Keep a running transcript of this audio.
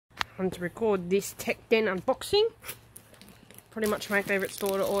and to record this Tech Den unboxing. Pretty much my favourite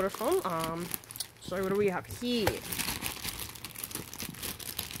store to order from. So what do we have here?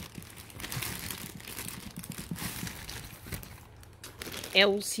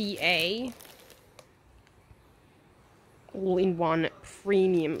 LCA all-in-one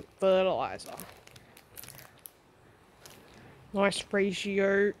premium fertilizer. Nice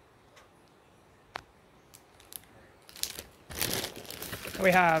ratio.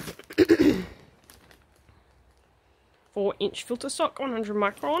 We have 4-inch filter stock, 100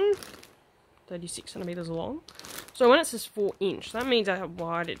 micron, 36 centimeters long. So when it says 4-inch, that means how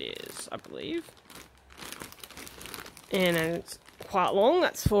wide it is, I believe. And it's quite long.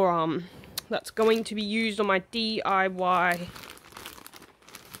 That's for that's going to be used on my DIY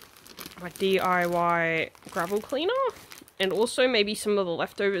gravel cleaner, and also maybe some of the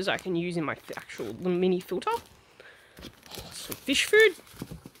leftovers I can use in my actual mini filter. Some fish food.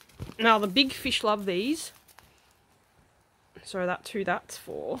 Now the big fish love these, so that's who that's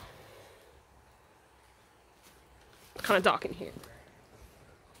for. It's kind of dark in here.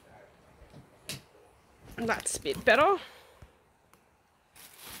 That's a bit better.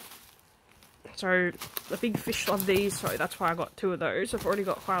 So the big fish love these, so that's why I got 2 of those. I've already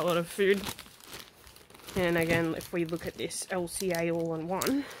got quite a lot of food. And again, if we look at this LCA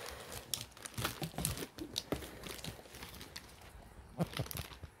all-in-one,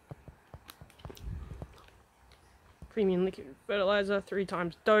 premium liquid fertilizer, 3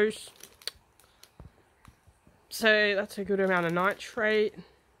 times dose. So that's a good amount of nitrate,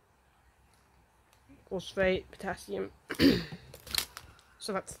 phosphate, potassium.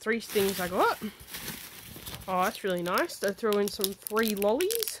 So that's 3 things I got. Oh, that's really nice. They throw in some free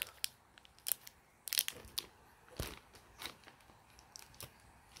lollies.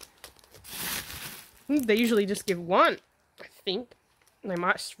 They usually just give 1, I think. They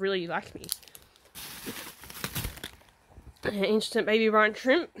might really like me. Instant baby brine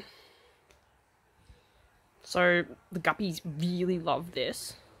shrimp. So the guppies really love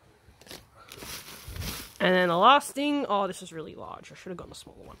this. And then the last thing, oh, this is really large. I should have gotten a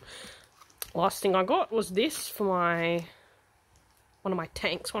smaller one. Last thing I got was this for one of my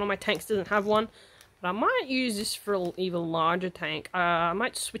tanks. One of my tanks doesn't have one, but I might use this for an even larger tank. I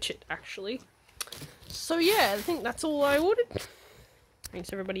might switch it actually. So yeah, I think that's all I ordered.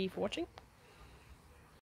 Thanks everybody for watching.